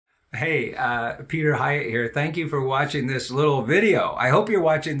Hey, Peter Hyatt here. Thank you for watching this little video. I hope you're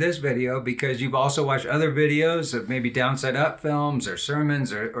watching this video because you've also watched other videos of maybe Downside Up films or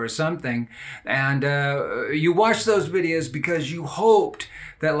sermons or something. And you watched those videos because you hoped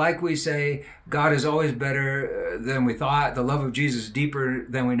that, like we say, God is always better than we thought. The love of Jesus is deeper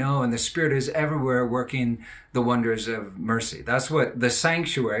than we know. And the Spirit is everywhere working the wonders of mercy. That's what the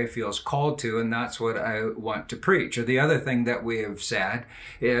sanctuary feels called to. And that's what I want to preach. Or the other thing that we have said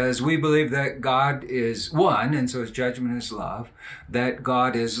is we believe that God is one, and so his judgment is love, that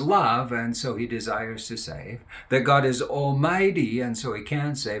God is love, and so he desires to save, that God is almighty, and so he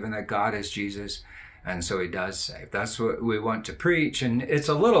can save, and that God is Jesus, and so he does save. That's what we want to preach. And it's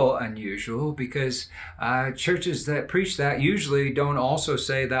a little unusual because churches that preach that usually don't also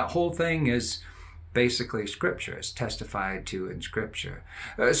say that whole thing is basically Scripture, is testified to in Scripture.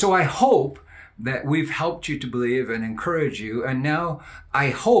 So I hope that we've helped you to believe and encourage you. And now I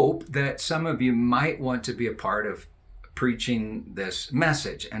hope that some of you might want to be a part of preaching this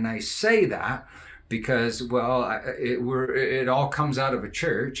message. And I say that because, well, it all comes out of a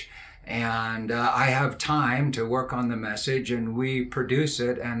church. And I have time to work on the message and we produce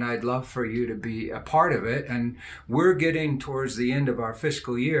it, and I'd love for you to be a part of it. And we're getting towards the end of our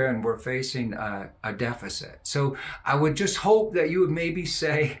fiscal year and we're facing a deficit. So I would just hope that you would maybe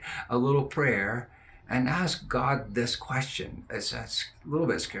say a little prayer and ask God this question. It's a little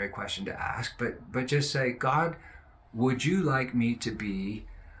bit scary question to ask, but just say, God, would you like me to be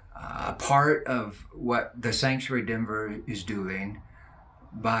a part of what the Sanctuary Denver is doing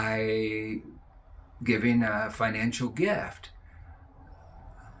by giving a financial gift?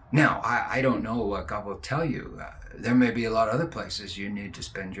 Now, I don't know what God will tell you. There may be a lot of other places you need to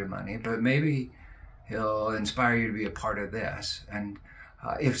spend your money, but maybe he'll inspire you to be a part of this. And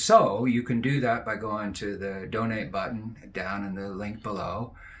if so, you can do that by going to the donate button down in the link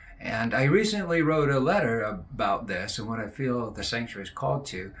below. And I recently wrote a letter about this and what I feel the sanctuary is called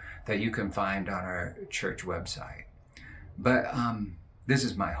to, that you can find on our church website. But this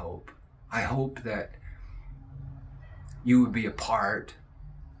is my hope. I hope that you would be a part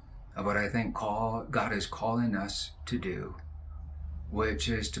of what I think God is calling us to do, which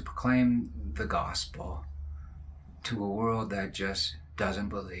is to proclaim the gospel to a world that just doesn't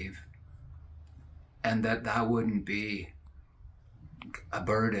believe, and that wouldn't be a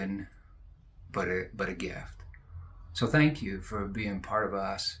burden, but a gift. So thank you for being part of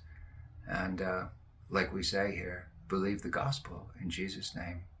us, and like we say here, believe the gospel in Jesus'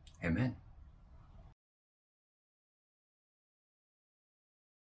 name. Amen.